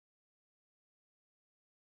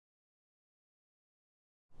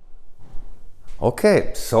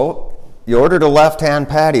Okay, so you ordered a left-hand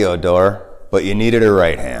patio door, but you needed a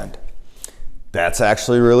right hand. That's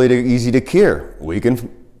actually really easy to cure. We can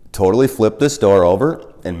totally flip this door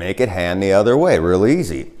over and make it hand the other way, really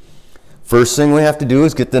easy. First thing we have to do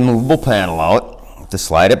is get the movable panel out, to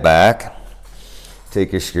slide it back.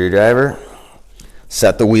 Take your screwdriver,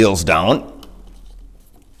 set the wheels down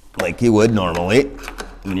like you would normally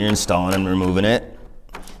when you're installing and removing it.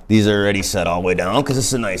 These are already set all the way down because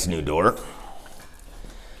it's a nice new door.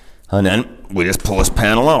 And then we just pull this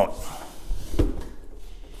panel out.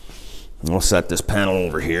 And we'll set this panel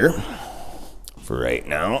over here for right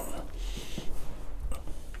now.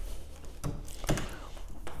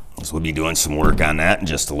 So we'll be doing some work on that in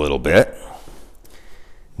just a little bit.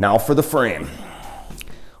 Now for the frame.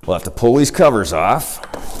 We'll have to pull these covers off.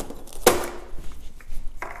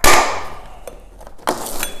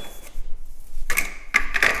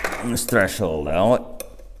 This threshold out.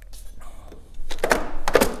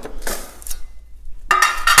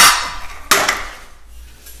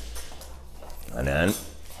 And then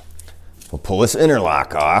we'll pull this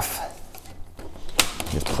interlock off.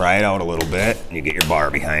 Just pry it out a little bit and you get your bar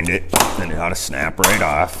behind it. Then it ought to snap right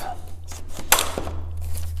off.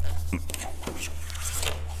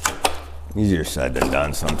 Easier said than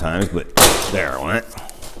done sometimes, but there it went.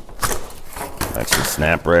 That should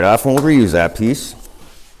snap right off and we'll reuse that piece.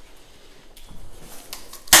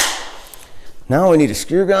 Now we need a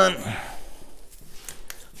screw gun.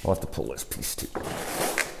 We'll have to pull this piece too.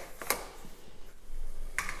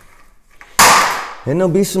 And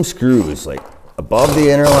there'll be some screws like above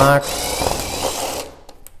the interlock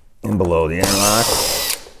and below the interlock.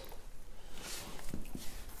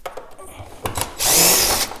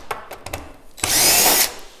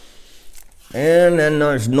 And then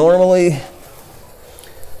there's normally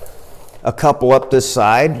a couple up this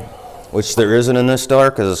side, which there isn't in this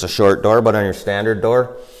door because it's a short door, but on your standard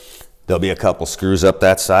door, there'll be a couple screws up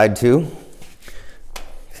that side too.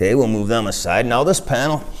 Okay, we'll move them aside. Now this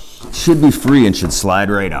panel should be free and should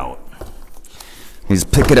slide right out. You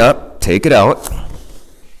just pick it up, take it out.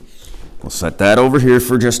 We'll set that over here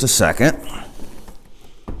for just a second.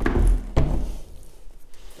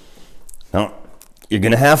 Now, you're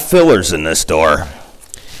gonna have fillers in this door.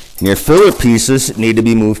 And your filler pieces need to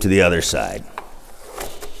be moved to the other side.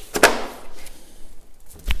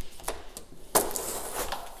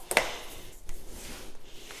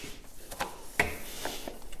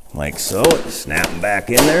 Like so, snap them back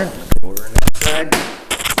in there, over on that side.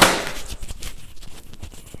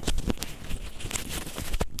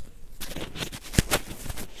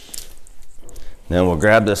 Then we'll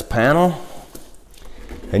grab this panel,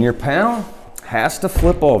 and your panel has to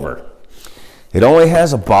flip over. It only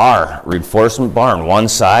has a bar, reinforcement bar on one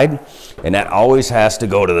side, and that always has to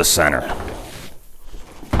go to the center.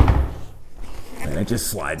 And it just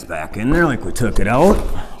slides back in there like we took it out.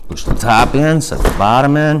 Push the top in, set the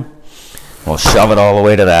bottom in. We'll shove it all the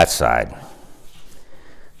way to that side.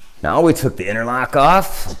 Now we took the interlock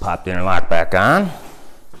off. We'll pop the interlock back on.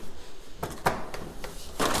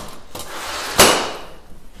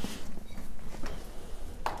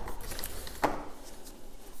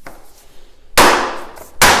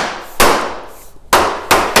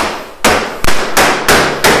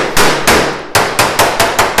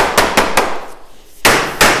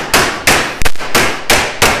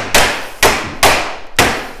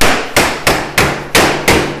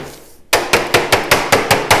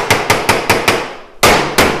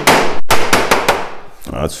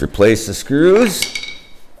 Let's replace the screws.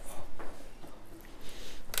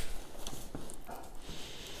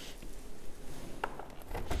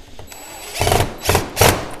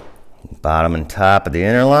 Bottom and top of the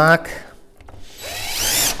interlock.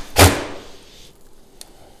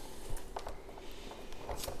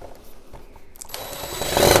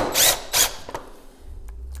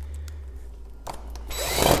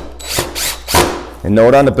 And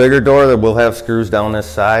note on the bigger door that we'll have screws down this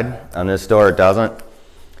side. On this door it doesn't.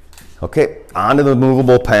 Okay, onto the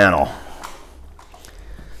movable panel.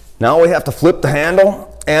 Now we have to flip the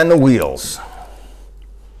handle and the wheels.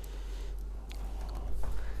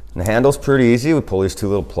 And the handle's pretty easy. We pull these two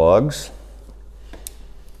little plugs.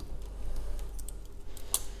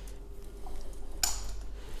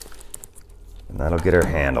 And that'll get our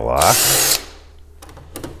handle off.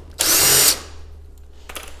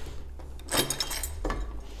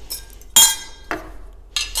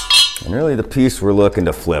 And really the piece we're looking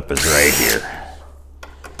to flip is right here.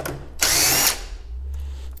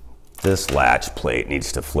 This latch plate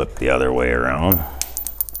needs to flip the other way around.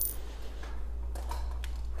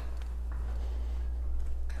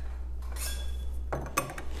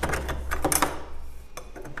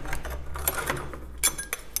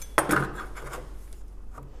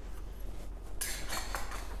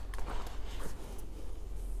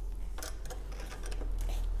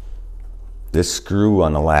 This screw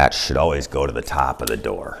on the latch should always go to the top of the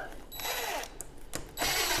door.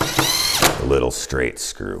 The little straight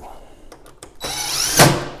screw.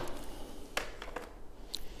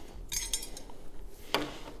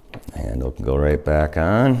 Handle can go right back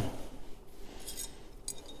on.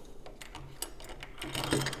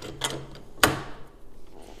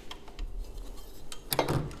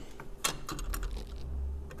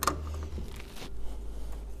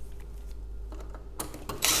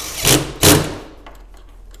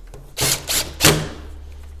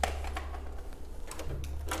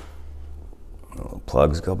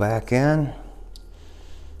 Plugs go back in.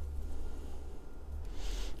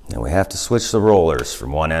 Now we have to switch the rollers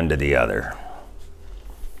from one end to the other.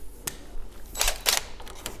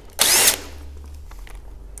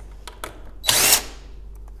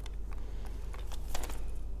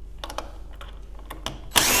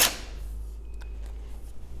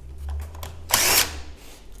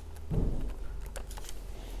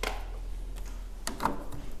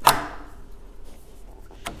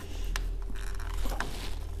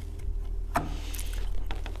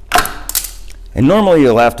 And normally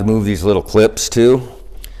you'll have to move these little clips too,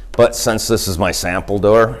 but since this is my sample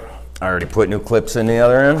door, I already put new clips in the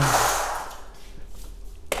other end.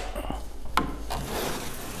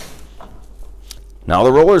 Now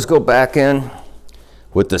the rollers go back in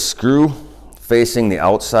with the screw facing the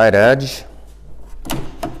outside edge.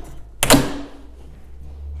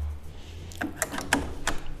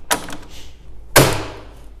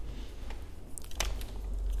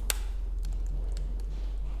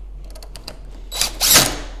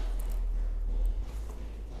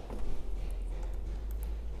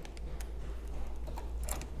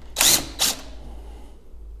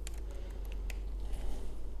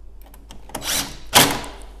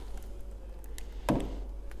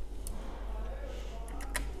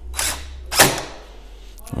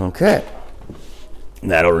 Okay,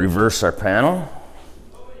 that'll reverse our panel.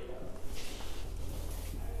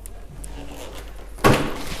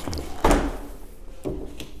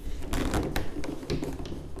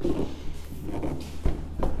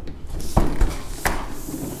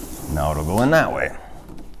 Now it'll go in that way.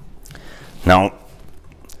 Now,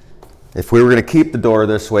 if we were going to keep the door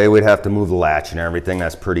this way, we'd have to move the latch and everything.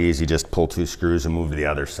 That's pretty easy, just pull two screws and move to the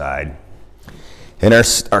other side. And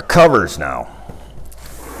our covers now.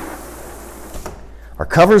 Our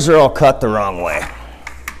covers are all cut the wrong way.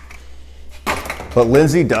 But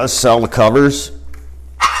Lindsay does sell the covers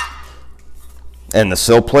and the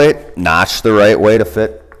sill plate notched the right way to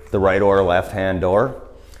fit the right or left hand door.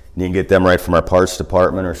 You can get them right from our parts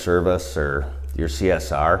department or service or your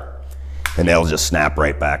CSR, and they'll just snap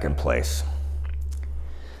right back in place.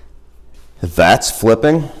 That's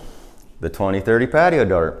flipping the 2030 patio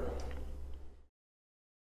door.